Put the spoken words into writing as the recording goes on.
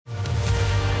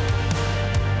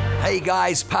Hey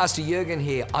guys, Pastor Jürgen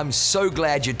here. I'm so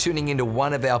glad you're tuning into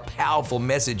one of our powerful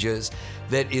messages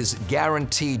that is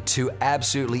guaranteed to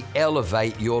absolutely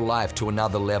elevate your life to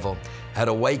another level. At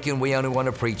Awaken, we only want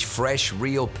to preach fresh,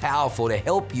 real, powerful to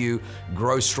help you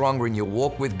grow stronger in your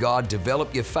walk with God,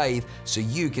 develop your faith so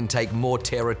you can take more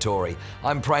territory.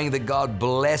 I'm praying that God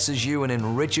blesses you and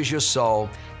enriches your soul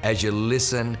as you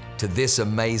listen to this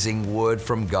amazing word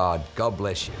from God. God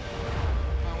bless you.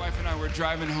 My wife and I were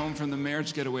driving home from the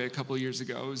marriage getaway a couple of years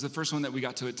ago. It was the first one that we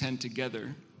got to attend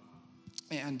together.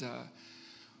 And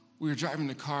we were driving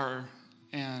the car,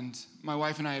 and my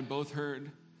wife and I had both heard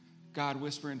God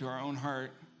whisper into our own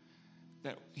heart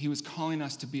that he was calling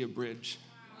us to be a bridge.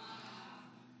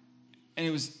 And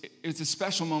it's a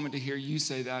special moment to hear you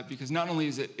say that, because not only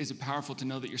is it powerful to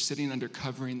know that you're sitting under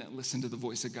covering that listen to the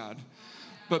voice of God,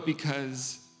 but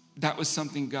because that was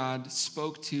something God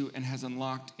spoke to and has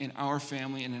unlocked in our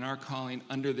family and in our calling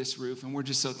under this roof. And we're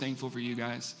just so thankful for you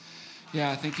guys.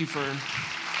 Yeah, thank you for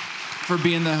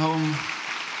being the home.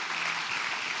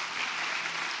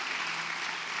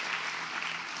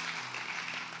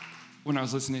 When I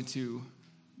was listening to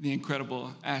the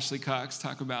incredible Ashley Cox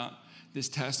talk about this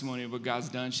testimony of what God's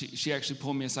done, she actually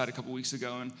pulled me aside a couple weeks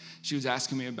ago, and she was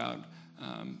asking me about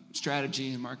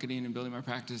strategy and marketing and building my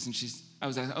practice. And I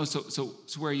was asking, so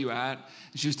where are you at?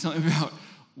 And she was telling me about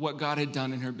what God had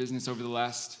done in her business over the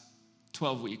last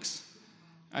 12 weeks.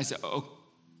 I said,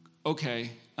 okay.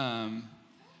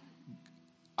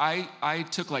 I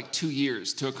took like 2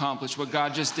 years to accomplish what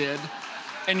God just did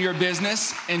in your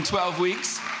business in 12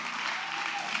 weeks.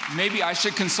 Maybe I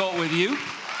should consult with you.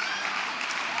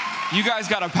 You guys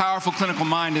got a powerful clinical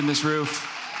mind in this roof.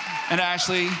 And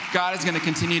Ashley, God is going to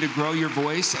continue to grow your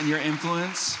voice and your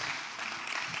influence.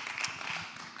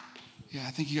 Yeah,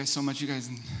 thank you guys so much. You guys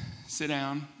sit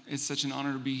down. It's such an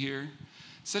honor to be here.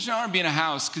 Such an honor to be in a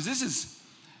house, because this is,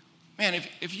 man,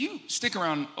 if you stick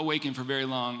around Awaken for very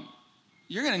long,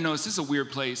 you're going to notice this is a weird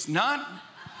place. Not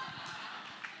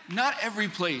every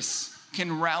place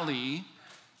can rally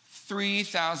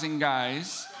 3,000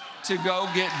 guys to go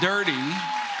get dirty.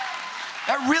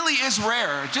 That really is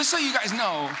rare. Just so you guys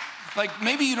know, like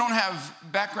maybe you don't have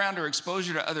background or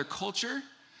exposure to other culture,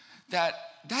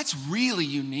 that's really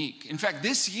unique. In fact,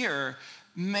 this year,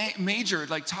 major,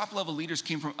 like top level leaders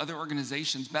came from other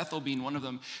organizations, Bethel being one of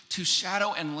them, to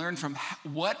shadow and learn from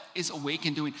what is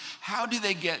Awaken doing. How do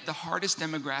they get the hardest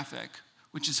demographic,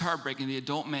 which is heartbreaking, the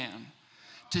adult man,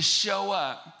 to show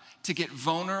up, to get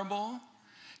vulnerable,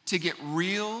 to get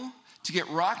real, to get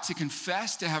rocked, to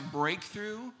confess, to have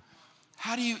breakthrough?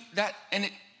 How do you,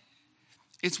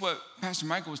 it's what Pastor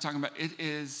Michael was talking about. It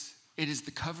is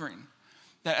the covering.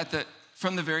 That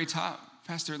from the very top,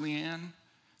 Pastor Leanne,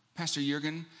 Pastor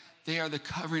Jürgen, they are the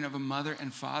covering of a mother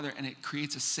and father, and it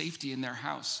creates a safety in their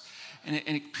house. And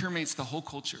it permeates the whole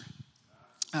culture.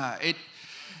 It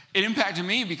impacted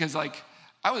me because like,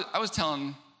 I was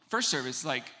telling first service,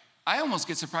 like, I almost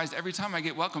get surprised every time I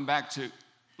get welcomed back to,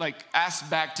 like, asked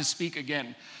back to speak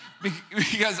again.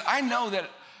 Because I know that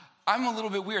I'm a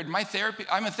little bit weird.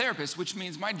 I'm a therapist, which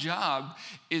means my job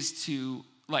is to,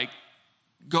 like,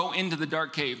 go into the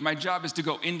dark cave. My job is to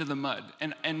go into the mud.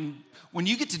 And when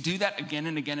you get to do that again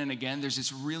and again and again, there's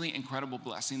this really incredible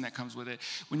blessing that comes with it.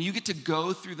 When you get to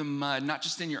go through the mud, not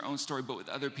just in your own story, but with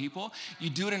other people,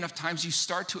 you do it enough times, you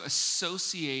start to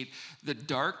associate the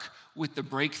dark with the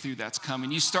breakthrough that's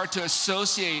coming. You start to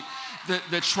associate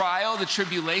the trial, the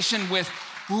tribulation with,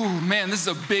 ooh, man, this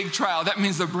is a big trial. That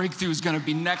means the breakthrough is going to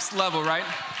be next level, right?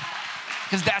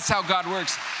 Because that's how God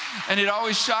works. And it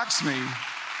always shocks me.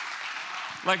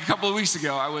 Like a couple of weeks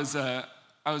ago, I was at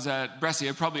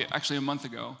Bressie, probably actually a month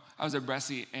ago. I was at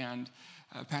Bressie, and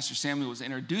Pastor Samuel was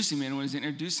introducing me, and when he was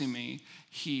introducing me,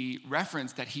 he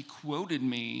referenced that he quoted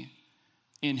me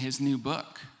in his new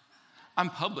book.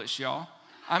 I'm published, y'all.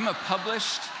 I've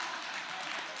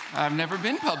never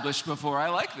been published before. I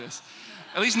like this.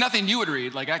 At least nothing you would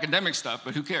read, like academic stuff,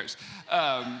 but who cares?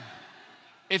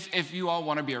 If you all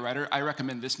want to be a writer, I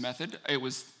recommend this method. It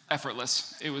was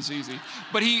effortless. It was easy.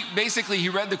 But he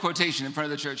read the quotation in front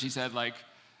of the church. He said, like,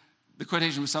 the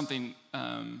quotation was something,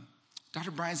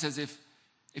 Dr. Brian says, if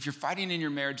you're fighting in your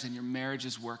marriage, then your marriage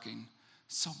is working.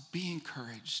 So be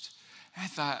encouraged. And I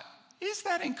thought, is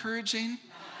that encouraging?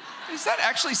 Does that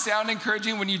actually sound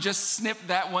encouraging when you just snip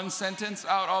that one sentence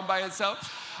out all by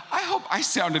itself? I hope I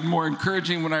sounded more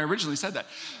encouraging when I originally said that.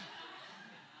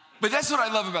 But that's what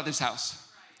I love about this house,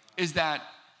 is that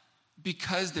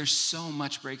because there's so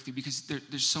much breakthrough, because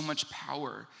there's so much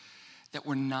power, that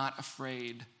we're not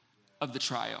afraid of the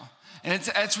trial. And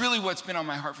it's really what's been on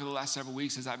my heart for the last several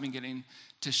weeks as I've been getting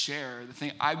to share. The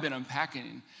thing I've been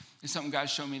unpacking is something God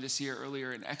showed me this year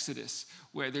earlier in Exodus,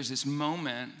 where there's this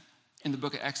moment in the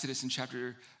book of Exodus in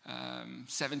chapter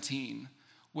 17,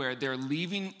 where they're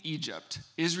leaving Egypt.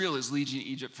 Israel is leaving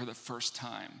Egypt for the first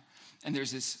time. And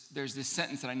there's this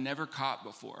sentence that I never caught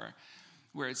before,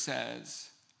 where it says,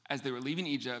 as they were leaving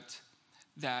Egypt,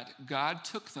 that God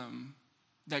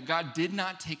did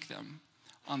not take them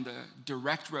on the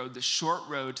direct road, the short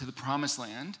road to the promised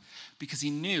land, because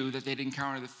he knew that they'd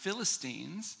encounter the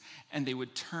Philistines and they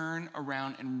would turn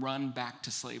around and run back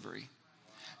to slavery.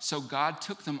 So God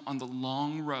took them on the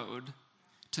long road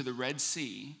to the Red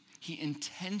Sea. He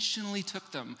intentionally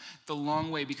took them the long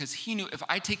way because he knew if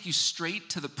I take you straight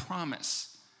to the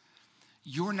promise,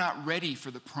 you're not ready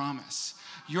for the promise.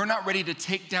 You're not ready to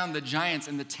take down the giants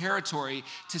and the territory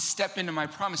to step into my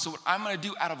promise. So what I'm going to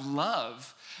do out of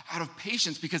love, out of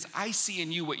patience, because I see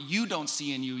in you what you don't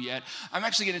see in you yet, I'm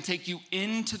actually going to take you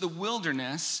into the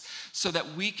wilderness so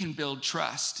that we can build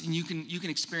trust and you can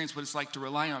experience what it's like to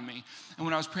rely on me. And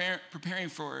when I was preparing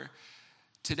for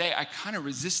today, I kind of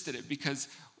resisted it because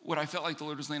what I felt like the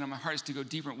Lord was laying on my heart is to go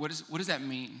deeper. What does that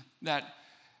mean? That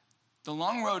the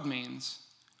long road means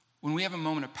when we have a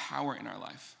moment of power in our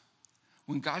life,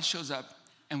 when God shows up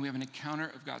and we have an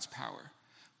encounter of God's power,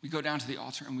 we go down to the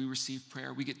altar and we receive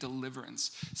prayer. We get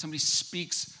deliverance. Somebody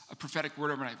speaks a prophetic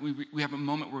word overnight. We have a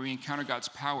moment where we encounter God's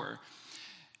power.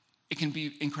 It can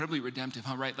be incredibly redemptive,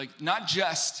 huh? Right? Like not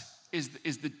just is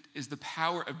the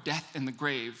power of death and the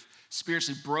grave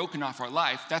spiritually broken off our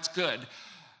life. That's good.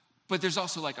 But there's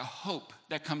also like a hope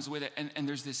that comes with it. And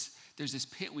there's this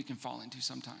pit we can fall into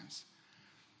sometimes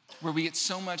where we get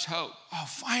so much hope. Oh,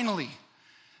 finally,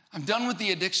 I'm done with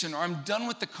the addiction, or I'm done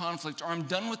with the conflict, or I'm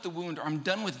done with the wound, or I'm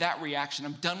done with that reaction.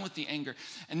 I'm done with the anger.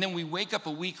 And then we wake up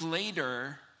a week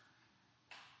later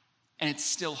and it's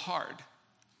still hard.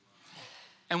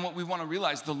 And what we want to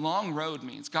realize, the long road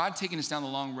means, God taking us down the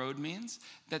long road means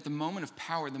that the moment of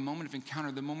power, the moment of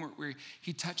encounter, the moment where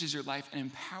he touches your life and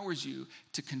empowers you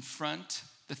to confront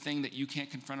the thing that you can't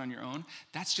confront on your own,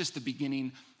 that's just the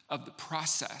beginning of the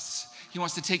process. He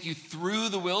wants to take you through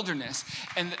the wilderness.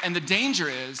 And the danger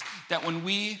is that when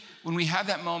we have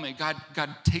that moment, God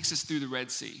takes us through the Red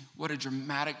Sea. What a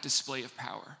dramatic display of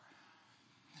power.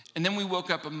 And then we wake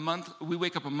up a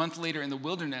month later in the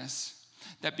wilderness,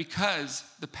 that because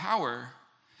the power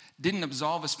didn't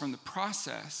absolve us from the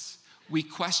process, we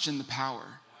question the power.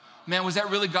 Man, was that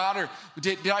really God? Or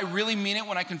did I really mean it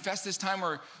when I confessed this time?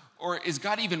 Or is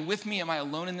God even with me? Am I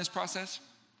alone in this process?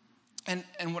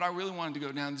 And what I really wanted to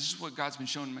go down, this is what God's been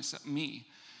showing me,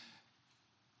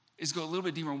 is go a little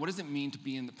bit deeper on what does it mean to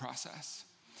be in the process?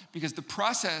 Because the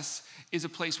process is a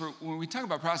place where when we talk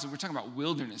about process, we're talking about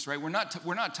wilderness, right? We're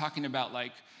not talking about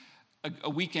like a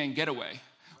weekend getaway.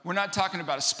 We're not talking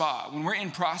about a spa. When we're in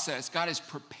process, God is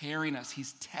preparing us.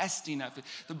 He's testing us.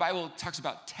 The Bible talks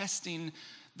about testing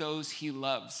those he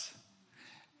loves.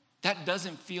 That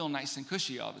doesn't feel nice and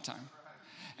cushy all the time.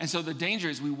 And so the danger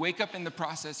is we wake up in the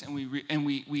process and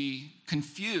we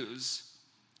confuse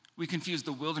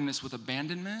the wilderness with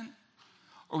abandonment,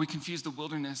 or we confuse the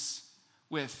wilderness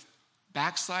with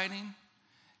backsliding,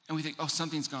 and we think, oh,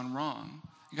 something's gone wrong.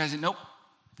 You guys say, nope,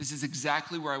 this is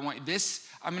exactly where I want you.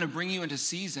 I'm going to bring you into a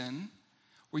season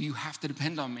where you have to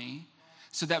depend on me,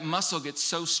 so that muscle gets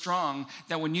so strong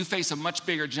that when you face a much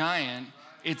bigger giant,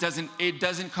 it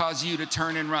doesn't cause you to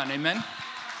turn and run. Amen?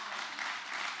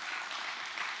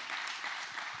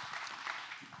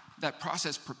 That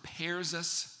process prepares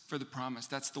us for the promise.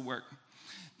 That's the work.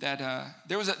 That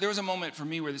there was a moment for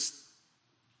me where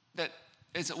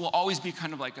it will always be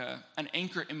kind of like an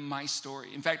anchor in my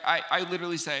story. In fact, I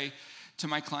literally say to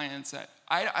my clients that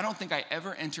I don't think I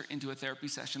ever enter into a therapy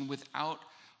session without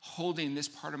holding this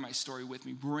part of my story with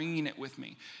me, bringing it with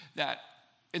me. That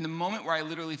in the moment where I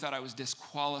literally thought I was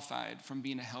disqualified from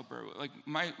being a helper, like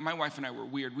my wife and I were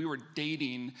weird. We were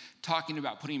dating, talking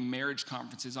about putting marriage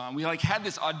conferences on. We had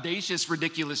this audacious,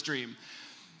 ridiculous dream.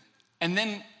 And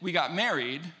then we got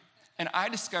married, and I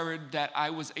discovered that I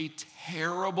was a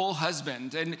terrible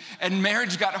husband. And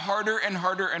marriage got harder and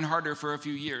harder and harder for a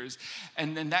few years.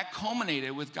 And then that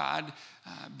culminated with God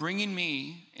bringing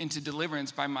me into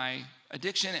deliverance by my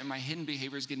addiction and my hidden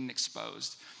behaviors getting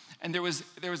exposed. And there was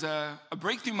a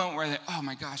breakthrough moment where I thought, oh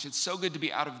my gosh, it's so good to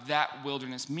be out of that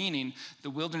wilderness, meaning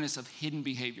the wilderness of hidden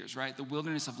behaviors, right? The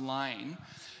wilderness of lying,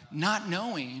 not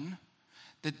knowing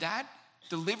that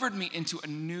delivered me into a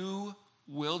new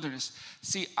wilderness.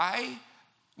 See,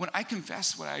 when I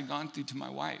confessed what I had gone through to my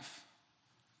wife,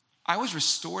 I was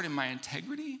restored in my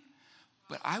integrity,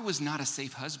 but I was not a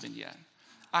safe husband yet.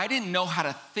 I didn't know how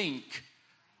to think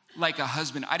like a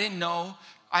husband.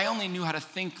 I only knew how to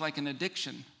think like an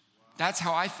addiction. That's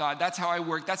how I thought. That's how I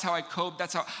worked. That's how I coped.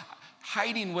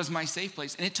 Hiding was my safe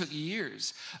place. And it took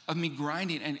years of me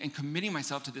grinding and committing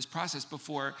myself to this process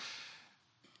before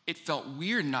it felt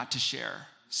weird not to share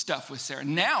stuff with Sarah.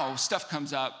 Now stuff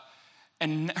comes up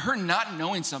and her not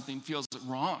knowing something feels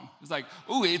wrong. It's like,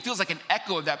 ooh, it feels like an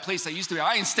echo of that place I used to be.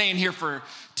 I ain't staying here for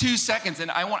 2 seconds.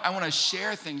 And I want to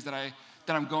share things that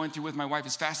I'm going through with my wife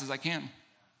as fast as I can.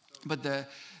 But the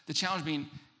challenge being,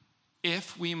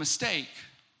 if we mistake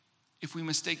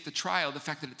the trial, the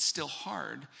fact that it's still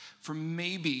hard, for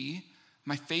maybe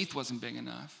my faith wasn't big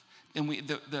enough, then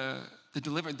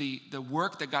the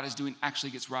work that God is doing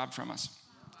actually gets robbed from us.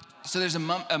 So there's a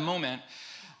moment.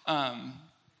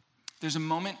 There's a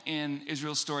moment in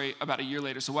Israel's story about a year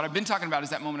later. So what I've been talking about is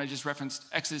that moment I just referenced,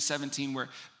 Exodus 17, where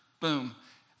boom,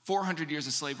 400 years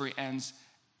of slavery ends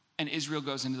and Israel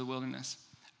goes into the wilderness.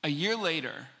 A year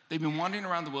later, they've been wandering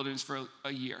around the wilderness for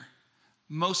a year,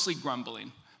 mostly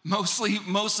grumbling,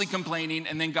 mostly complaining,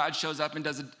 and then God shows up and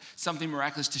does something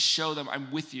miraculous to show them,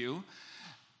 I'm with you.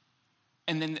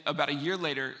 And then about a year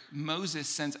later, Moses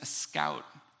sends a scout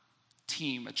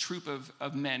team, a troop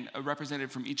of men, a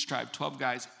representative from each tribe, 12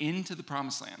 guys, into the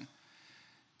promised land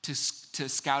to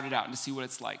scout it out and to see what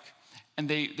it's like. And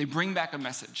they bring back a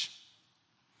message.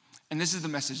 And this is the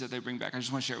message that they bring back. I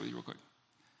just want to share it with you real quick.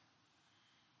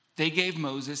 They gave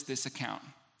Moses this account.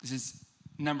 This is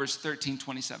Numbers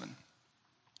 13:27.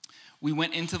 We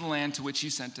went into the land to which you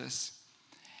sent us,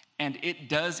 and it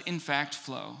does in fact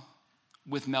flow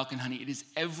with milk and honey. It is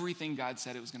everything God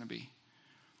said it was going to be.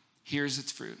 Here's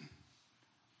its fruit.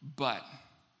 But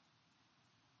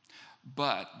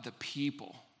the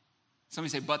people,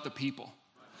 somebody say, but the people.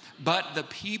 But the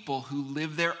people who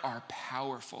live there are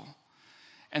powerful,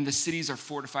 and the cities are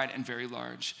fortified and very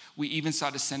large. We even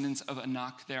saw descendants of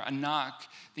Anak there. Anak,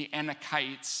 the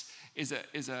Anakites, is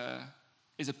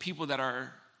a people that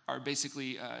are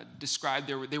basically described.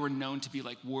 They were known to be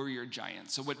like warrior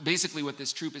giants. So what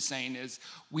this troop is saying is,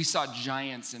 we saw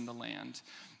giants in the land.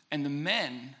 And the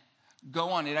men go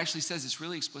on. It actually says this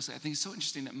really explicitly. I think it's so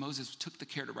interesting that Moses took the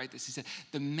care to write this. He said,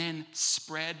 the men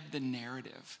spread the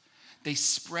narrative. They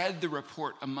spread the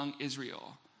report among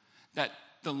Israel that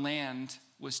the land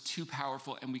was too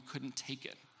powerful and we couldn't take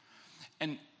it.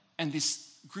 And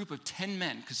this group of 10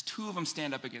 men, because 2 of them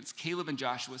stand up against Caleb and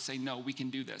Joshua, say, no, we can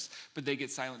do this, but they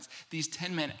get silenced. These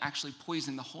 10 men actually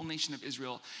poison the whole nation of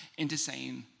Israel into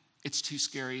saying, it's too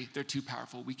scary, they're too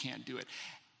powerful, we can't do it.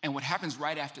 And what happens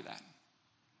right after that,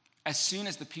 as soon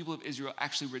as the people of Israel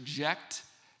actually reject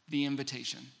the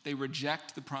invitation, they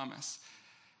reject the promise,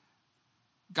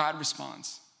 God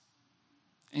responds.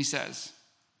 And he says,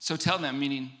 so tell them,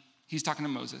 meaning he's talking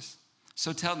to Moses,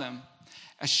 so tell them,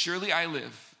 as surely as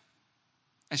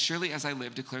I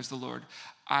live, declares the Lord,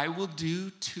 I will do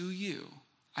to you,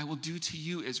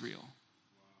 Israel,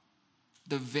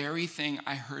 the very thing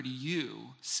I heard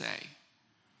you say.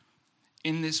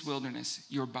 In this wilderness,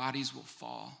 your bodies will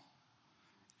fall.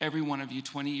 Every one of you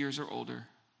 20 years or older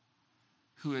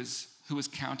who is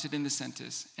counted in the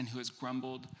census and who has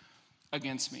grumbled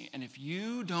against me. And if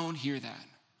you don't hear that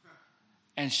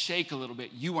and shake a little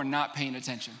bit, you are not paying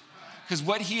attention. Because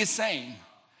what he is saying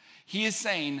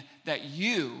that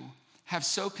you have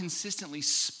so consistently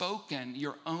spoken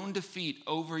your own defeat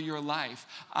over your life.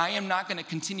 I am not going to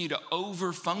continue to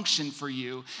overfunction for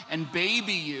you and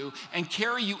baby you and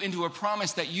carry you into a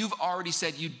promise that you've already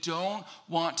said you don't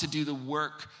want to do the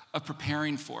work of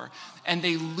preparing for. And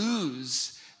they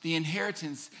lose the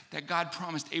inheritance that God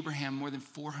promised Abraham more than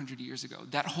 400 years ago.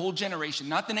 That whole generation,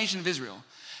 not the nation of Israel,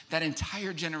 that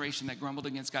entire generation that grumbled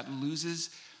against God loses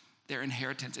their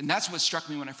inheritance. And that's what struck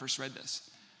me when I first read this.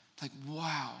 Like,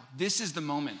 wow, this is the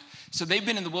moment. So they've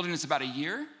been in the wilderness about a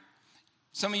year.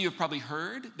 Some of you have probably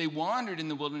heard. They wandered in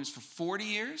the wilderness for 40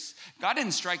 years. God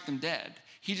didn't strike them dead.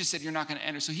 He just said, you're not going to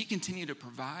enter. So he continued to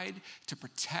provide, to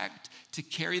protect, to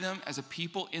carry them as a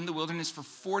people in the wilderness for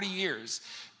 40 years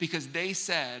because they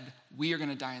said, we are going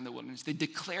to die in the wilderness. They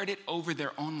declared it over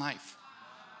their own life.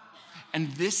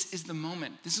 And this is the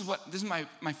moment. This is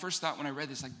my first thought when I read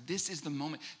this. Like, this is the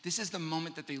moment. This is the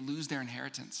moment that they lose their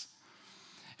inheritance.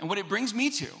 And what it brings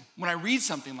me to when I read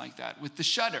something like that with the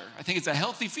shudder, I think it's a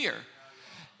healthy fear,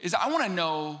 is I want to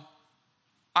know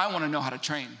how to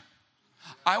train.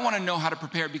 I want to know how to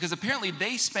prepare because apparently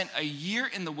they spent a year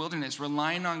in the wilderness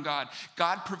relying on God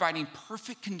providing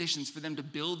perfect conditions for them to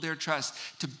build their trust,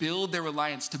 to build their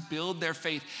reliance, to build their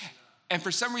faith. And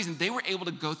for some reason, they were able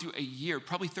to go through a year,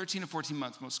 probably 13 to 14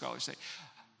 months, most scholars say,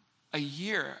 a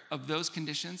year of those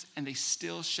conditions, and they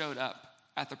still showed up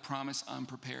at the promise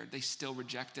unprepared. They still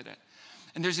rejected it.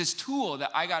 And there's this tool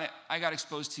that I got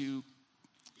exposed to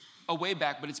a way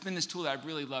back, but it's been this tool that I've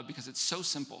really loved because it's so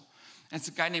simple. And it's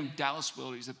a guy named Dallas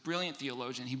Willard. He's a brilliant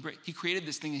theologian. He created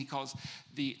this thing that he calls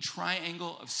the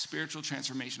triangle of spiritual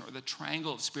transformation, or the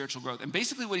triangle of spiritual growth. And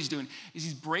basically what he's doing is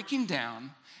he's breaking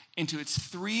down into its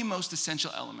three most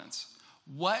essential elements.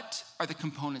 What are the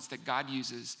components that God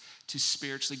uses to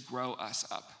spiritually grow us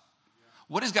up?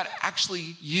 What does God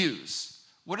actually use?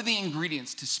 What are the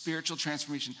ingredients to spiritual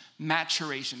transformation,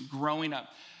 maturation, growing up?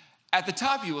 At the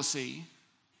top, you will see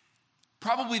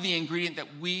probably the ingredient that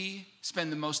we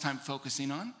spend the most time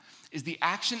focusing on is the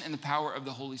action and the power of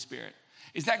the Holy Spirit.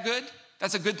 Is that good?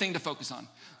 That's a good thing to focus on.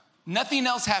 Nothing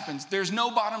else happens. There's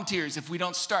no bottom tiers if we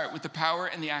don't start with the power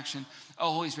and the action of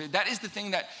the Holy Spirit. That is the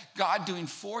thing that God doing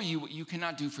for you what you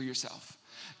cannot do for yourself.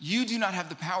 You do not have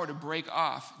the power to break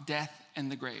off death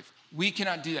and the grave. We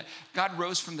cannot do that. God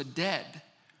rose from the dead.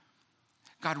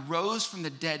 God rose from the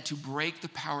dead to break the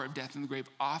power of death and the grave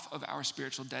off of our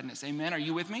spiritual deadness. Amen? Are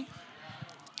you with me?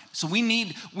 So we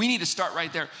need to start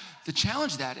right there. The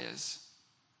challenge that is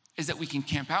that we can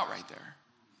camp out right there.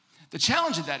 The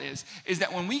challenge of that is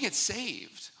that when we get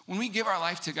saved, when we give our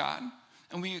life to God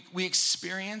and we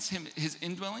experience his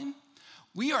indwelling,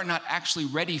 we are not actually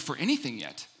ready for anything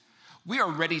yet. We are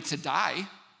ready to die.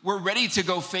 We're ready to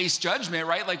go face judgment,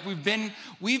 right? Like we've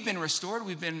been restored,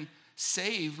 we've been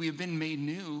saved, we have been made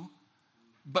new,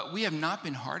 but we have not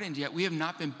been hardened yet. We have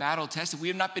not been battle tested. We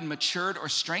have not been matured or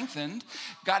strengthened.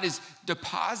 God is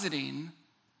depositing,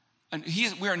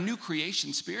 we are a new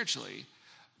creation spiritually,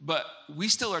 but we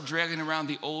still are dragging around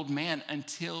the old man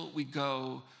until we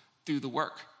go through the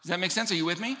work. Does that make sense? Are you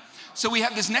with me? So we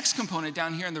have this next component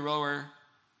down here in the lower,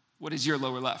 what is your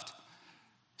lower left?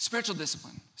 Spiritual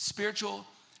discipline, spiritual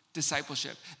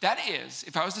discipleship. That is,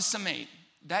 if I was to summate,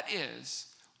 that is,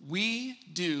 we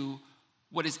do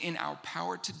what is in our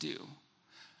power to do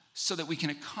so that we can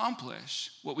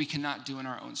accomplish what we cannot do in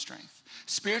our own strength.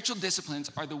 Spiritual disciplines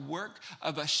are the work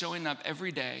of us showing up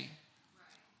every day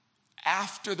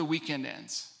after the weekend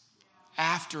ends,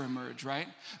 after Emerge, right?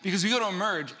 Because we go to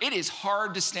Emerge, it is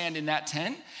hard to stand in that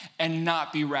tent and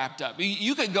not be wrapped up.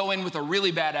 You could go in with a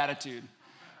really bad attitude.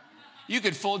 You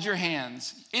could fold your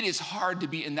hands. It is hard to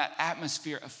be in that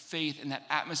atmosphere of faith, in that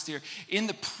atmosphere, in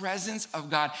the presence of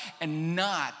God, and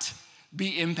not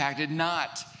be impacted,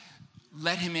 not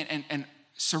let him in and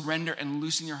surrender and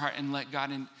loosen your heart and let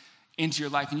God into your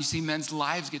life. And you see men's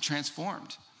lives get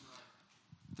transformed.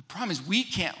 The problem is we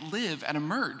can't live at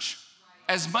Emerge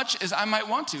as much as I might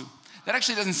want to. That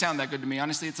actually doesn't sound that good to me.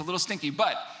 Honestly, it's a little stinky,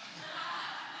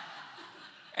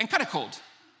 and kind of cold.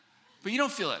 But you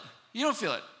don't feel it. You don't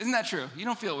feel it. Isn't that true? You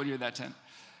don't feel it when you're in that tent.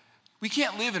 We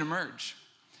can't live in Emerge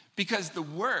because the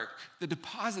work, the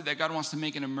deposit that God wants to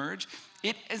make in Emerge,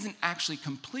 it isn't actually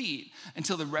complete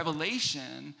until the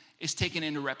revelation is taken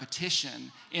into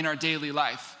repetition in our daily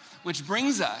life, which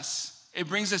brings us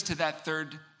to that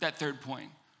third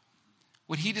point.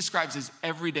 What he describes as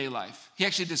everyday life. He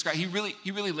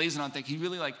really lays it on thick. He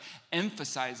really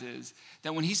emphasizes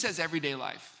that when he says everyday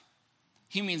life,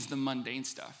 he means the mundane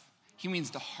stuff. He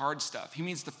means the hard stuff. He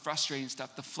means the frustrating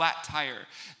stuff, the flat tire,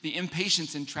 the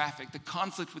impatience in traffic, the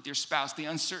conflict with your spouse, the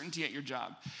uncertainty at your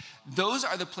job. Those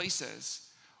are the places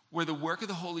where the work of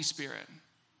the Holy Spirit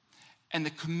and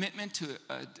the commitment to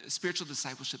spiritual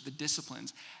discipleship, the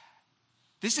disciplines,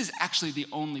 this is actually the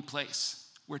only place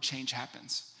where change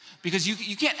happens. Because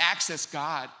you can't access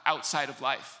God outside of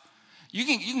life. You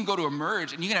can go to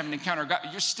Emerge and you can have an encounter with God.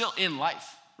 You're still in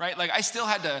life, right? Like I still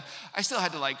had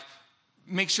to like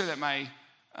make sure that my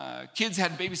kids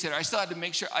had a babysitter. I still had to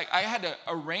make sure I had to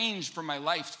arrange for my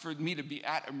life for me to be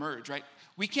at Emerge, right?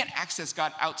 We can't access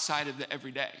God outside of the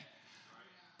everyday.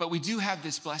 But we do have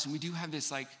this blessing. We do have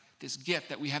this gift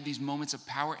that we have these moments of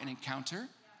power and encounter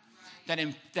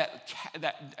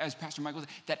that as Pastor Michael said,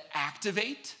 that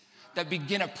activate, that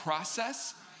begin a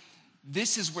process.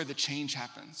 This is where the change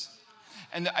happens.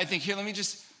 And I think here, let me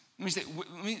say,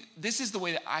 this is the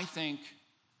way that I think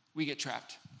we get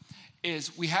trapped,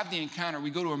 is we have the encounter, we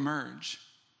go to Emerge,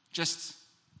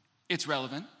 it's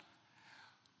relevant.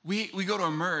 We go to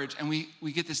Emerge and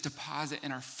we get this deposit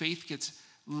and our faith gets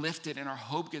lifted and our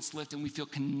hope gets lifted and we feel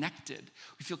connected.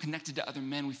 We feel connected to other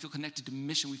men. We feel connected to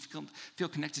mission. We feel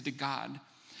connected to God.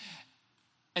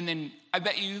 And then I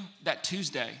bet you that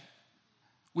Tuesday,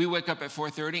 we wake up at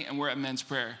 4:30 and we're at men's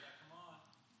prayer.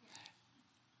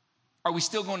 Are we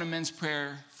still going to men's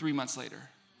prayer 3 months later?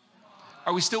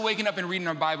 Are we still waking up and reading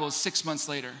our Bibles 6 months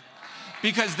later?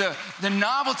 because the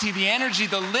novelty, the energy,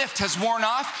 the lift has worn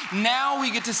off. Now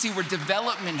we get to see where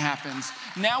development happens.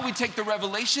 Now we take the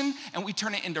revelation and we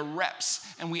turn it into reps,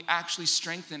 and we actually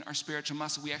strengthen our spiritual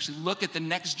muscle. We actually look at the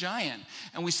next giant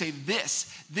and we say,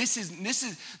 this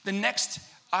is the next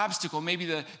obstacle, maybe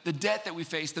the debt that we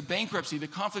face, the bankruptcy, the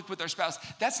conflict with our spouse.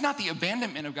 That's not the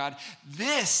abandonment of God.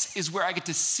 This is where I get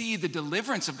to see the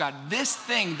deliverance of God. This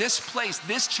thing, this place,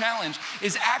 this challenge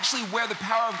is actually where the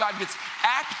power of God gets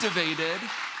activated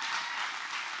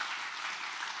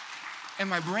and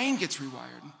my brain gets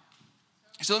rewired.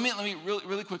 So let me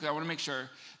really quickly, I want to make sure,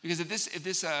 because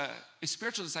if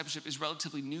spiritual discipleship is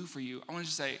relatively new for you, I want to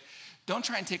just say, don't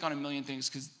try and take on a million things,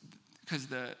 because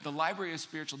the library of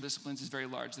spiritual disciplines is very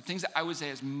large. The things that I would say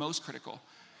is most critical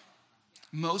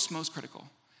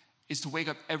is to wake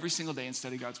up every single day and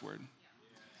study God's word.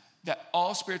 That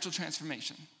all spiritual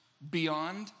transformation,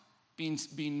 beyond being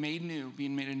made new,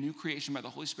 being made a new creation by the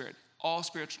Holy Spirit, all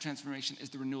spiritual transformation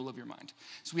is the renewal of your mind.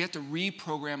 So we have to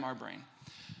reprogram our brain.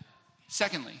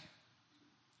 Secondly,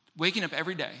 waking up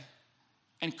every day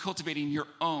and cultivating your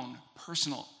own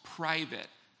personal, private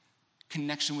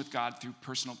connection with God through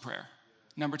personal prayer.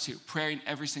 Number 2, praying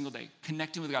every single day,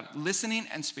 connecting with God, listening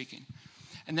and speaking.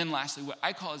 And then lastly, what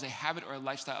I call is a habit or a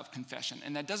lifestyle of confession.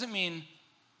 And that doesn't mean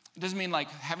like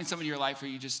having somebody in your life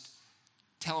where you just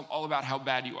tell them all about how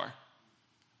bad you are.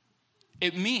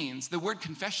 It means, the word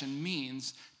confession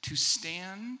means to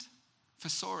stand.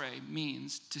 Fasore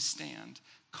means to stand.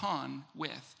 Con,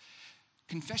 with.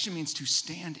 Confession means to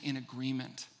stand in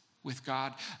agreement with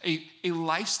God. A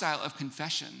lifestyle of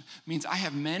confession means I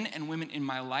have men and women in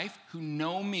my life who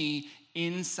know me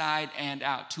inside and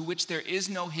out, to which there is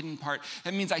no hidden part.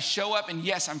 That means I show up and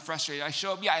yes, I'm frustrated. I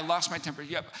show up, I lost my temper.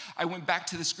 Yep, I went back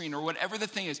to the screen or whatever the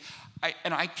thing is.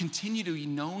 I continue to be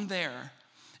known there,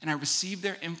 and I receive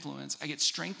their influence. I get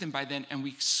strengthened by them, and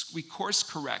we course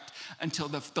correct until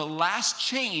the last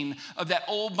chain of that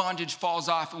old bondage falls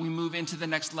off and we move into the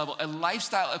next level. A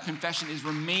lifestyle of confession is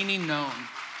remaining known.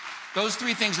 Those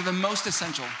 3 things are the most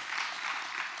essential.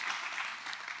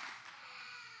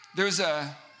 There's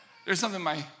something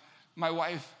my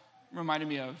wife reminded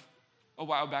me of a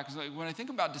while back. It's like, when I think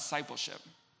about discipleship,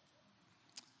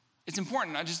 it's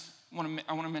important. I want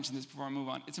to mention this before I move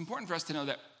on. It's important for us to know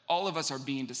that all of us are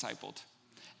being discipled.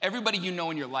 Everybody you know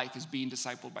in your life is being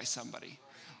discipled by somebody.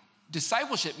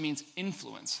 Discipleship means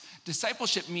influence.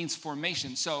 Discipleship means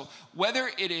formation. So whether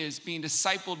it is being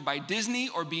discipled by Disney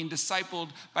or being discipled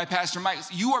by Pastor Mike,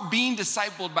 you are being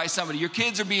discipled by somebody. Your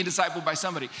kids are being discipled by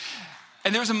somebody.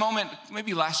 And there was a moment,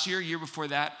 maybe last year before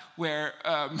that, where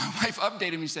my wife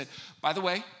updated me and said, by the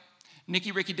way,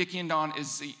 Nikki, Ricky, Dickie, and Dawn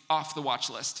is off the watch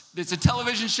list. It's a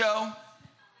television show,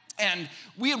 and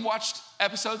we had watched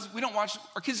episodes.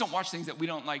 Our kids don't watch things that we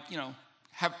don't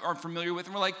are familiar with,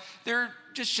 and we're like, they're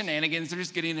just shenanigans, they're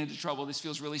just getting into trouble, this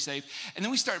feels really safe. And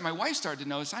then my wife started to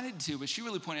notice, I did too, but she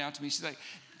really pointed out to me, she's like,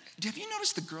 have you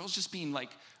noticed the girls just being like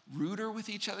ruder with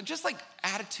each other? Just like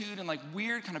attitude and like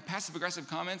weird kind of passive aggressive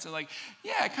comments, and like,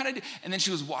 yeah, I kind of do. And then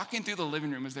she was walking through the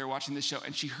living room as they were watching this show,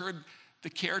 and she heard the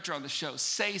character on the show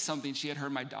say something she had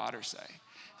heard my daughter say.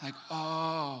 Like,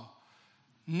 oh,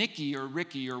 Nikki or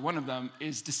Ricky or one of them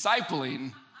is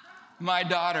discipling my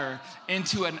daughter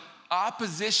into an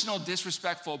oppositional,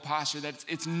 disrespectful posture. That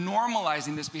it's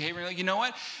normalizing this behavior. Like, you know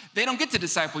what? They don't get to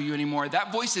disciple you anymore.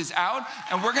 That voice is out,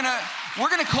 and we're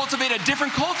gonna cultivate a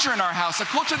different culture in our house. A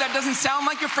culture that doesn't sound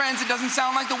like your friends. It doesn't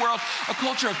sound like the world. A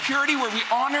culture of purity where we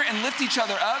honor and lift each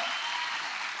other up.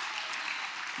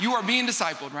 You are being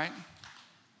discipled, right?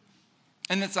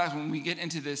 And that's when we get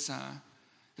into this.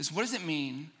 What does it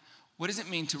mean? What does it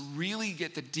mean to really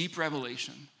get the deep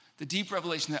revelation? The deep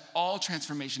revelation that all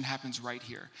transformation happens right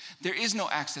here. There is no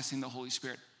accessing the Holy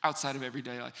Spirit outside of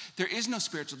everyday life. There is no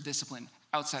spiritual discipline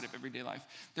outside of everyday life.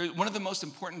 One of the most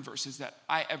important verses that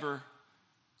I ever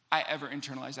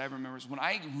internalized, I ever remember, is when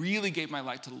I really gave my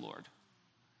life to the Lord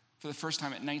for the first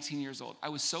time at 19 years old. I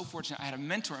was so fortunate. I had a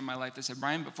mentor in my life that said,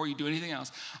 Brian, before you do anything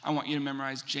else, I want you to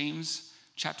memorize James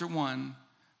chapter 1,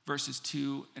 verses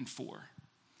 2 and 4.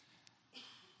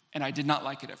 And I did not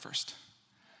like it at first.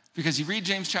 Because you read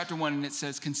James chapter 1 and it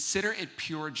says, consider it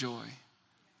pure joy,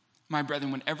 my brethren,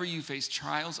 whenever you face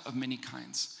trials of many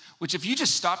kinds. Which if you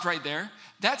just stopped right there,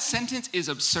 that sentence is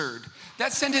absurd.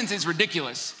 That sentence is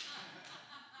ridiculous.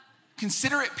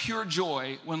 Consider it pure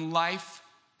joy when life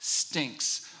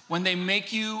stinks, when they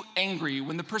make you angry,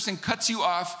 when the person cuts you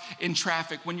off in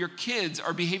traffic, when your kids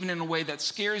are behaving in a way that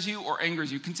scares you or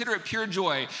angers you. Consider it pure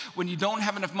joy when you don't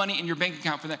have enough money in your bank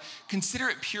account for that. Consider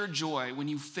it pure joy when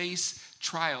you face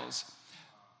trials.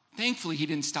 Thankfully, he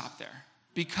didn't stop there,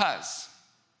 because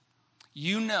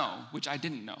You know, which I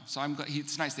didn't know, so I'm glad,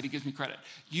 it's nice that he gives me credit.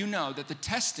 You know that the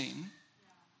testing,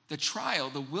 the trial,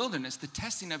 the wilderness, the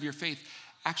testing of your faith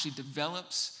actually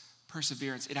develops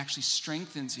perseverance. It actually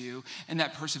strengthens you, and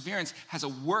that perseverance has a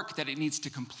work that it needs to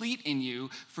complete in you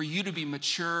for you to be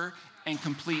mature and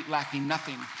complete, lacking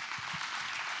nothing.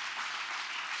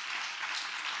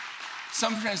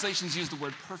 Some translations use the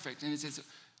word perfect, and it says,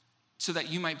 so that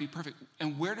you might be perfect.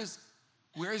 And where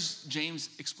is James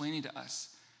explaining to us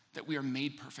that we are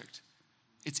made perfect?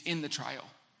 It's in the trial.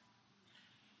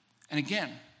 And again,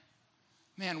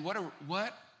 man, what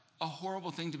a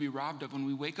horrible thing to be robbed of when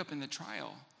we wake up in the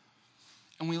trial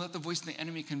and we let the voice of the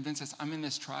enemy convince us, I'm in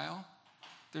this trial.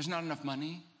 There's not enough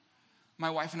money. My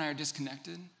wife and I are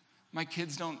disconnected. My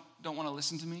kids don't want to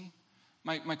listen to me.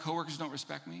 My coworkers don't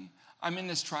respect me. I'm in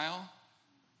this trial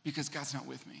because God's not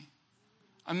with me.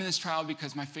 I'm in this trial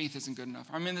because my faith isn't good enough.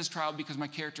 I'm in this trial because my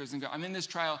character isn't good. I'm in this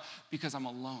trial because I'm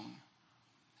alone.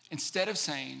 Instead of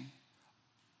saying,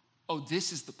 oh,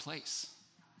 this is the place,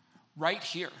 right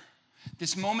here.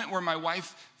 This moment where my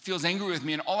wife feels angry with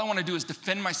me and all I want to do is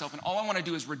defend myself and all I want to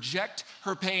do is reject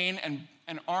her pain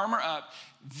and arm her up.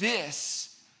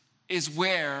 This is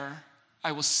where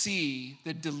I will see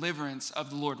the deliverance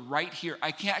of the Lord right here.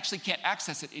 I can't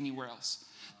access it anywhere else.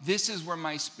 This is where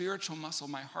my spiritual muscle,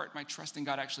 my heart, my trust in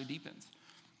God actually deepens.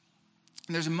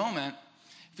 And there's a moment,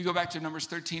 if you go back to Numbers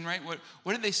 13, right?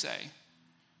 What did they say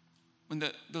when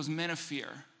those men of fear,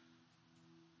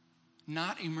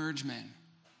 not emerge men,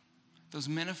 those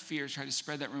men of fear tried to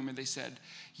spread that rumor? They said,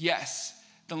 yes,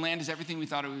 the land is everything we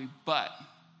thought it would be, but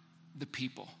the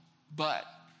people, but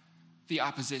the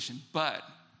opposition, but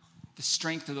the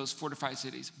strength of those fortified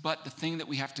cities, but the thing that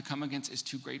we have to come against is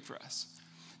too great for us.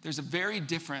 There's a very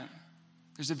different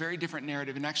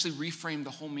narrative, and actually reframed the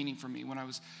whole meaning for me when I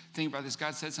was thinking about this.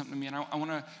 God said something to me, and I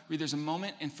want to read. There's a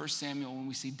moment in 1 Samuel when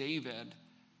we see David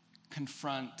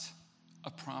confront a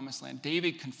promised land.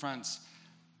 David confronts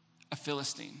a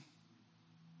Philistine.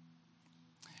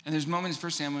 And there's a moment in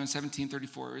 1 Samuel in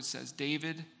 17:34 where it says,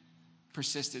 David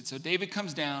persisted. So David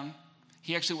comes down.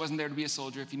 He actually wasn't there to be a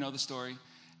soldier, if you know the story.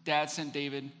 Dad sent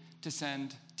David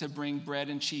to bring bread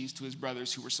and cheese to his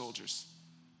brothers who were soldiers,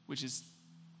 which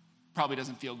probably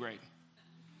doesn't feel great.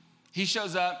 He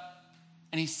shows up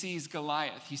and he sees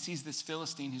Goliath. He sees this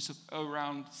Philistine who's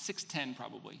around 6'10",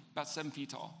 probably, about 7 feet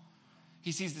tall.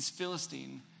 He sees this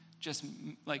Philistine just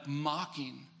like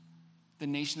mocking the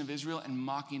nation of Israel and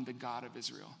mocking the God of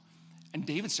Israel. And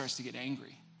David starts to get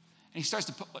angry. And he starts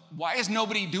to put, why is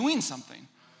nobody doing something?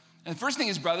 And the first thing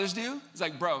his brothers do is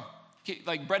like, bro,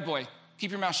 bread boy,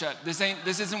 keep your mouth shut. This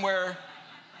isn't where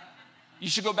you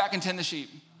should go back and tend the sheep.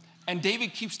 And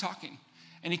David keeps talking.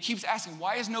 And he keeps asking,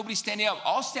 why is nobody standing up?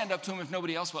 I'll stand up to him if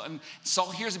nobody else will. And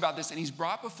Saul hears about this, and he's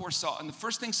brought before Saul. And the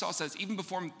first thing Saul says, even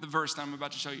before the verse that I'm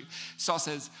about to show you, Saul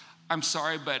says, I'm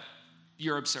sorry, but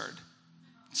you're absurd.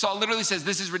 Saul literally says,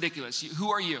 this is ridiculous.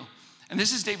 Who are you? And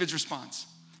this is David's response.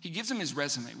 He gives him his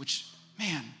resume, which,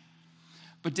 man.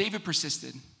 But David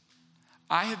persisted.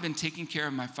 I have been taking care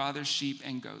of my father's sheep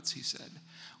and goats, he said.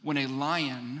 When a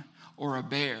lion or a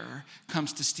bear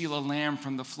comes to steal a lamb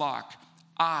from the flock,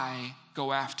 I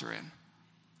go after it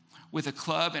with a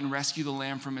club and rescue the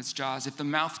lamb from its jaws. If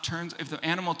the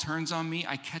animal turns on me,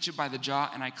 I catch it by the jaw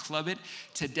and I club it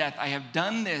to death. I have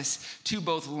done this to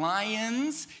both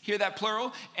lions, hear that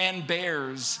plural, and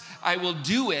bears. I will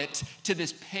do it to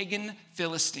this pagan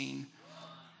Philistine,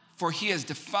 for he has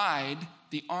defied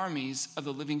the armies of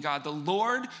the living God. The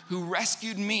Lord who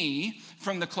rescued me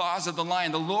from the claws of the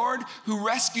lion, the Lord who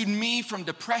rescued me from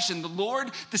depression,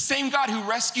 the same God who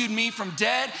rescued me from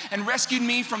debt and rescued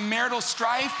me from marital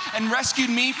strife and rescued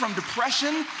me from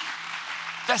depression,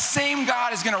 that same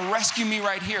God is gonna rescue me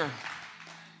right here.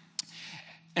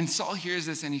 And Saul hears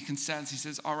this and he consents. He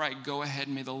says, all right, go ahead,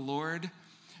 may the Lord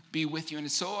be with you. And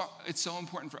it's so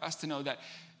important for us to know that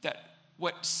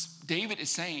what David is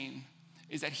saying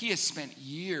is that he has spent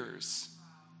years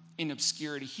in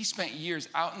obscurity. He spent years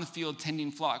out in the field tending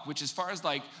flock, which as far as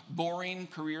like boring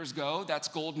careers go, that's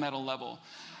gold medal level.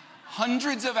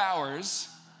 Hundreds of hours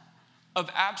of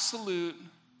absolute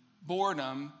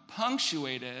boredom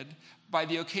punctuated by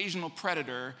the occasional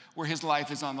predator where his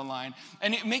life is on the line.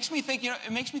 And it makes me think,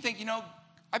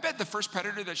 I bet the first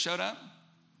predator that showed up,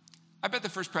 I bet the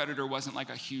first predator wasn't like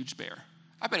a huge bear.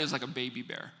 I bet it was like a baby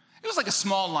bear. It was like a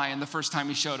small lion the first time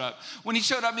he showed up. When he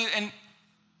showed up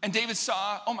and David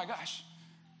saw, oh my gosh,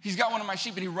 he's got one of my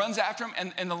sheep, and he runs after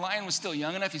him, and the lion was still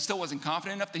young enough, he still wasn't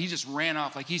confident enough that he just ran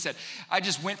off. Like he said, I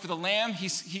just went for the lamb,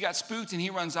 he got spooked and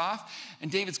he runs off. And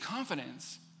David's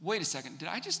confidence wait a second, did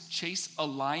I just chase a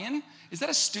lion? Is that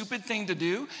a stupid thing to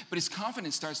do? But his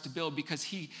confidence starts to build because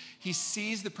he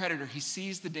sees the predator, he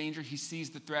sees the danger, he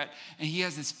sees the threat, and he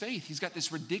has this faith. He's got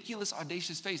this ridiculous,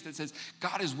 audacious faith that says,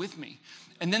 God is with me.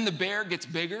 And then the bear gets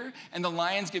bigger, and the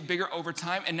lions get bigger over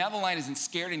time, and now the lion isn't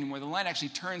scared anymore. The lion actually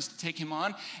turns to take him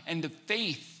on, and the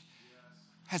faith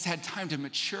has had time to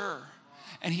mature.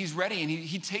 And he's ready, and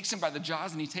he takes him by the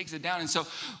jaws, and he takes it down. And so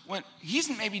when he's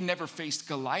maybe never faced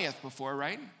Goliath before,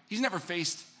 right? He's never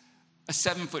faced a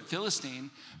 7-foot Philistine.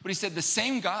 But he said, the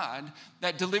same God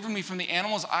that delivered me from the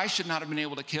animals I should not have been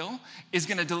able to kill is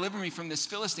going to deliver me from this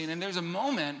Philistine. And there's a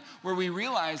moment where we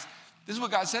realize, this is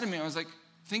what God said to me. I was like,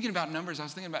 thinking about numbers. I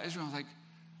was thinking about Israel. I was like,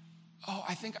 oh,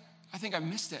 I think I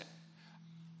missed it.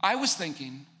 I was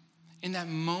thinking in that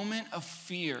moment of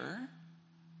fear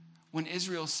when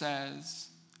Israel says,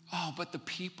 oh, but the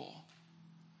people,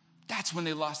 that's when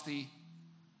they lost the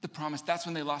promise. That's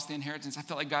when they lost the inheritance. I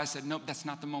felt like God said, nope, that's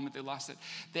not the moment they lost it.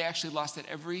 They actually lost it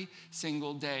every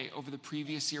single day over the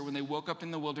previous year when they woke up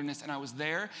in the wilderness, and I was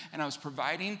there and I was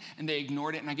providing, and they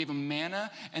ignored it, and I gave them manna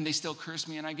and they still cursed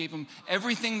me, and I gave them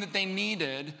everything that they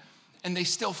needed, and they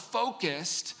still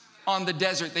focused on the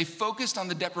desert. They focused on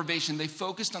the deprivation. They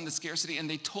focused on the scarcity, and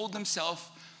they told themselves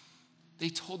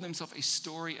a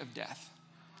story of death.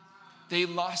 They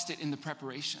lost it in the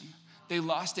preparation. They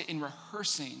lost it in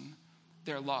rehearsing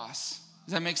their loss.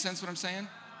 Does that make sense what I'm saying?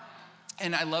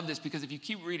 And I love this because if you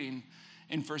keep reading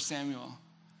in 1 Samuel,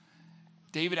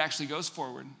 David actually goes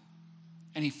forward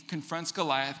and he confronts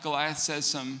Goliath. Goliath says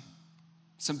some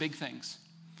big things.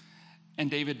 And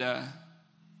David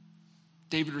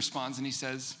responds and he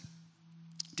says,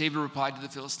 David replied to the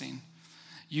Philistine,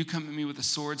 you come at me with a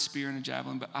sword, spear, and a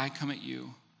javelin, but I come at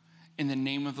you in the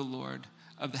name of the Lord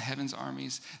of the heaven's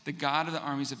armies, the God of the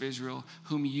armies of Israel,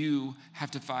 whom you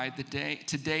have defied.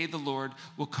 Today the Lord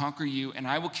will conquer you, and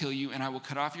I will kill you, and I will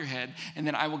cut off your head, and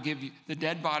then I will give you the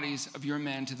dead bodies of your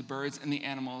men to the birds and the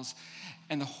animals,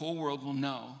 and the whole world will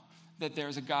know that there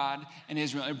is a God in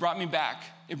Israel. It brought me back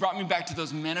to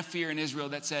those men of fear in Israel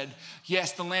that said,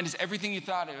 yes, the land is everything you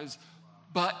thought it was,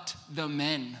 but the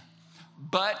men,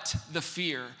 but the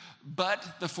fear, but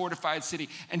the fortified city.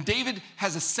 And David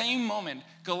has the same moment.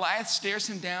 Goliath stares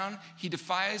him down. He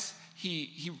defies,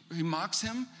 he mocks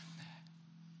him.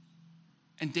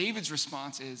 And David's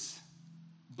response is,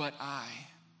 but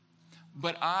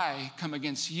I come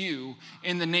against you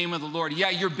in the name of the Lord. Yeah,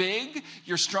 you're big,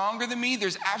 you're stronger than me.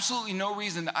 There's absolutely no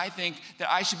reason that I think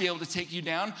that I should be able to take you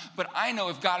down. But I know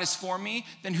if God is for me,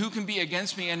 then who can be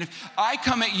against me? And if I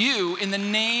come at you in the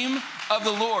name of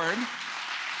the Lord,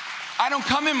 I don't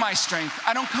come in my strength.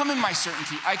 I don't come in my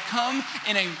certainty. I come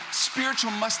in a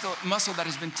spiritual muscle that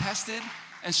has been tested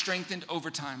and strengthened over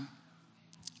time.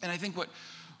 And I think what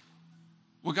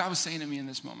God was saying to me in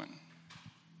this moment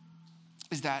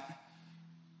is that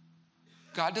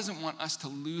God doesn't want us to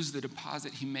lose the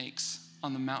deposit he makes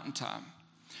on the mountaintop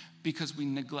because we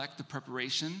neglect the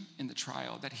preparation in the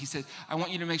trial. That he said, I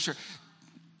want you to make sure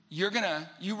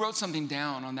you wrote something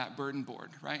down on that burden board,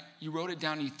 right? You wrote it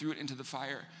down and you threw it into the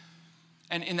fire.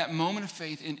 And in that moment of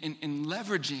faith, in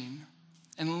leveraging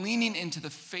and leaning into the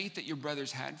faith that your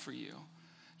brothers had for you,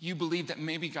 you believe that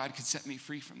maybe God could set me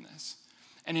free from this.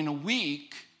 And in a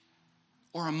week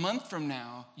or a month from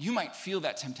now, you might feel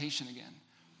that temptation again.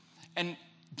 And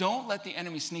don't let the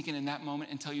enemy sneak in that moment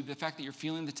and tell you the fact that you're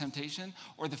feeling the temptation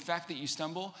or the fact that you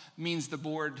stumble means the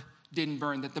board didn't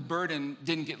burn, that the burden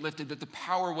didn't get lifted, that the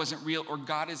power wasn't real, or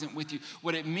God isn't with you.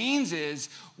 What it means is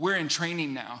we're in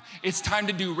training now. It's time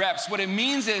to do reps. What it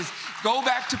means is go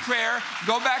back to prayer,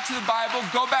 go back to the Bible,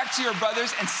 go back to your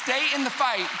brothers, and stay in the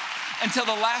fight until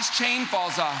the last chain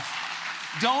falls off.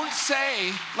 Don't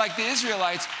say, like the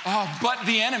Israelites, oh, but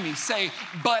the enemy. Say,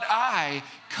 but I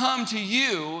come to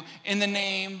you in the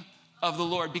name of the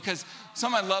Lord. Because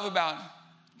something I love about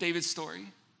David's story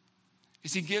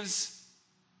is he gives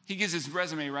his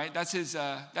resume, right? That's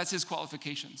his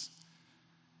qualifications.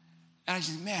 And I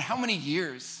just, man, how many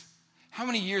years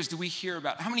do we hear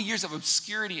about? How many years of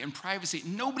obscurity and privacy?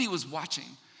 Nobody was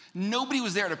watching. Nobody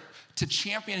was there to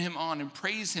champion him on and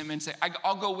praise him and say,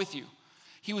 I'll go with you.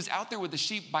 He was out there with the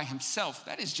sheep by himself.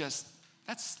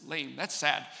 That's lame. That's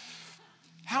sad.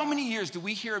 How many years do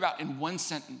we hear about in one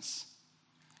sentence?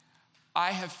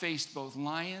 I have faced both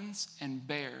lions and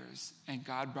bears, and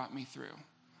God brought me through.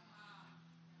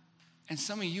 And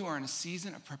some of you are in a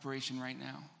season of preparation right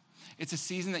now. It's a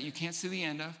season that you can't see the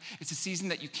end of. It's a season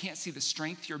that you can't see the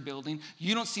strength you're building.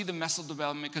 You don't see the muscle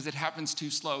development because it happens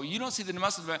too slow. You don't see the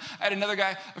muscle development. I had another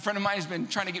guy, a friend of mine, who's been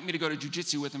trying to get me to go to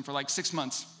jiu-jitsu with him for like 6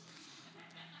 months.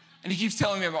 And he keeps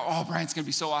telling me about, oh, Brian, it's going to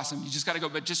be so awesome. You just got to go.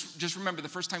 But just remember, the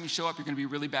first time you show up, you're going to be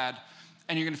really bad.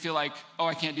 And you're going to feel like, oh,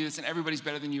 I can't do this. And everybody's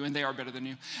better than you. And they are better than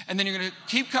you. And then you're going to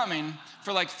keep coming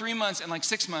for like 3 months and like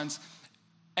 6 months.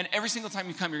 And every single time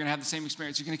you come, you're going to have the same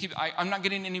experience. You're going to keep, I'm not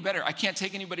getting any better. I can't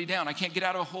take anybody down. I can't get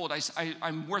out of a hold.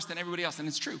 I'm worse than everybody else. And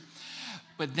it's true.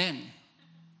 But then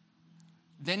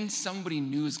somebody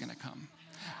new is going to come.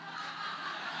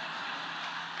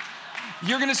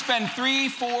 You're going to spend 3,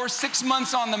 4, 6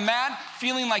 months on the mat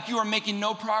feeling like you are making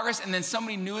no progress, and then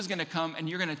somebody new is going to come, and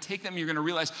you're going to take them, and you're going to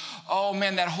realize, oh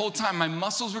man, that whole time my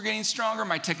muscles were getting stronger,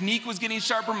 my technique was getting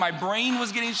sharper, my brain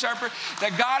was getting sharper,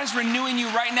 that God is renewing you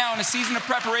right now in a season of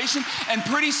preparation, and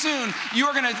pretty soon you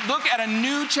are going to look at a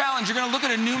new challenge, you're going to look at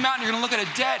a new mountain, you're going to look at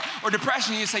a debt or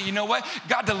depression, and you say, you know what?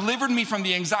 God delivered me from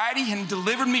the anxiety and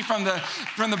delivered me from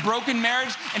the broken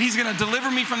marriage, and he's going to deliver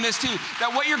me from this too.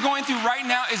 That what you're going through right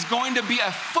now is going to be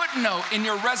a footnote in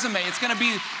your resume. It's going to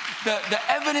be the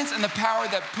evidence and the power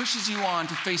that pushes you on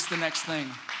to face the next thing.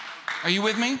 Are you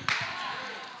with me?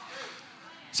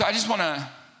 So I just want to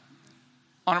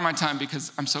honor my time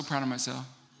because I'm so proud of myself.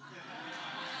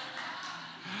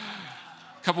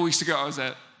 A couple weeks ago, I was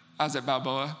at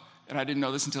Balboa, and I didn't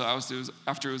know this until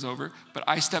after it was over, but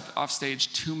I stepped off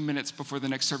stage 2 minutes before the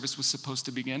next service was supposed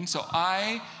to begin. So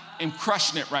I am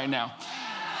crushing it right now.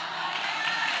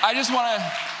 I just want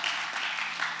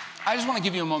to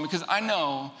give you a moment because I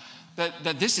know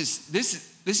that this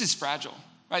is fragile,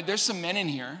 right? There's some men in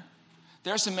here.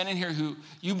 There are some men in here who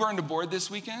you burned a board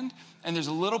this weekend, and there's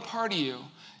a little part of you.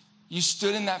 You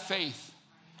stood in that faith.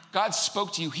 God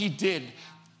spoke to you. He did.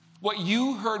 What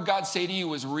you heard God say to you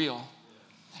was real.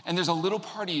 And there's a little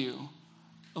part of you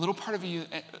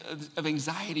of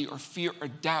anxiety or fear or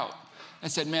doubt that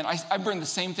said, man, I burned the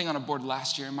same thing on a board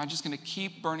last year. Am I just going to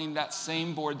keep burning that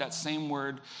same board, that same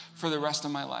word for the rest of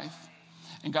my life?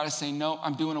 And God is saying, no,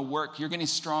 I'm doing a work. You're getting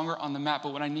stronger on the mat.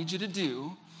 But what I need you to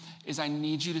do is I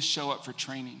need you to show up for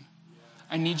training.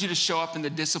 I need you to show up in the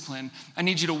discipline. I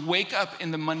need you to wake up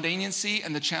in the mundanity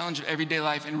and the challenge of everyday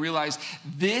life and realize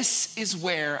this is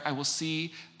where I will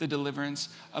see the deliverance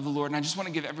of the Lord. And I just want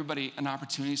to give everybody an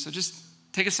opportunity. So just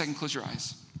take a second, close your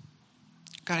eyes.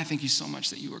 God, I thank you so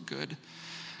much that you are good.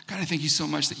 God, I thank you so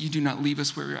much that you do not leave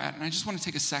us where we're at. And I just want to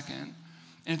take a second.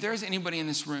 And if there is anybody in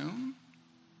this room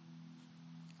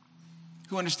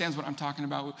who understands what I'm talking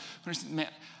about, man,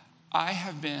 I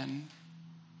have been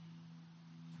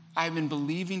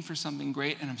believing for something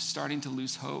great and I'm starting to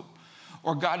lose hope.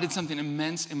 Or God did something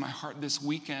immense in my heart this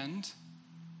weekend.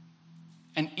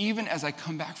 And even as I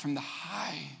come back from the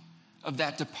high of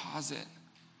that deposit,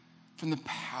 from the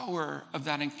power of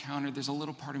that encounter, there's a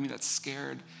little part of me that's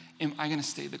scared. Am I going to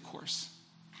stay the course?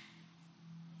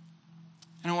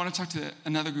 And I want to talk to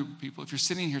another group of people. If you're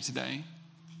sitting here today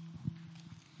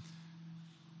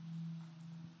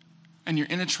and you're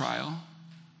in a trial,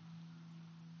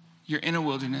 you're in a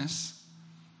wilderness,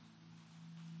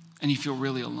 and you feel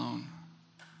really alone.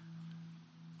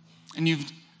 And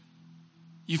you've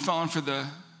fallen for the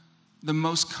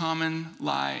most common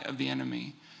lie of the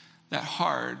enemy, that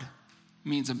hard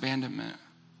means abandonment.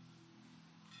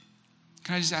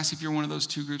 Can I just ask if you're one of those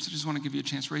two groups? I just want to give you a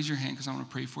chance. Raise your hand because I want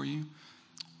to pray for you.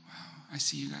 Wow, I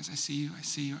see you guys. I see you. I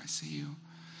see you. I see you.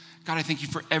 God, I thank you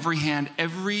for every hand.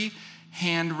 Every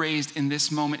hand raised in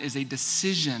this moment is a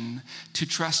decision to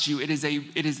trust you. It is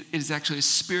actually a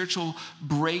spiritual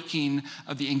breaking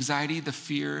of the anxiety, the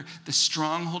fear, the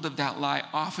stronghold of that lie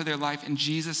off of their life in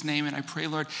Jesus' name. And I pray,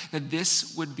 Lord, that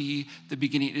this would be the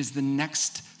beginning. It is the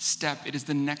next step. It is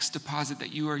the next deposit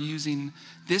that you are using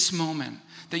this moment,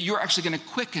 that you're actually going to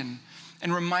quicken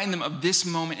and remind them of this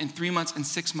moment in 3 months and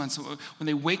 6 months. So when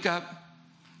they wake up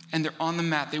and they're on the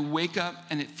mat, they wake up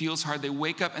and it feels hard. They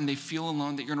wake up and they feel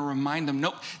alone, that you're going to remind them,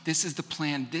 nope, this is the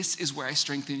plan. This is where I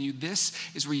strengthen you. This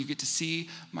is where you get to see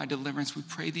my deliverance. We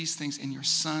pray these things in your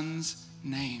Son's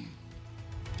name.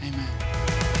 Amen.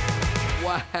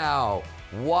 Wow,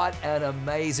 what an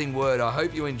amazing word. I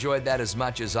hope you enjoyed that as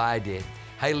much as I did.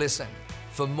 Hey, listen,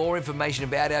 for more information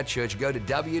about our church, go to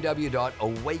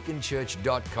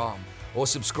www.awakenchurch.com. or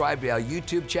subscribe to our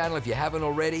YouTube channel if you haven't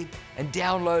already, and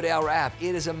download our app.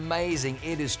 It is amazing.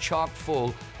 It is chock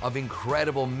full of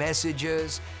incredible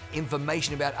messages,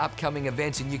 information about upcoming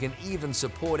events, and you can even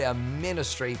support our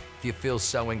ministry if you feel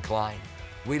so inclined.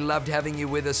 We loved having you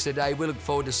with us today. We look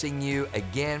forward to seeing you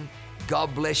again.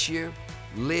 God bless you.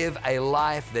 Live a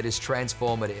life that is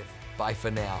transformative. Bye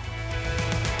for now.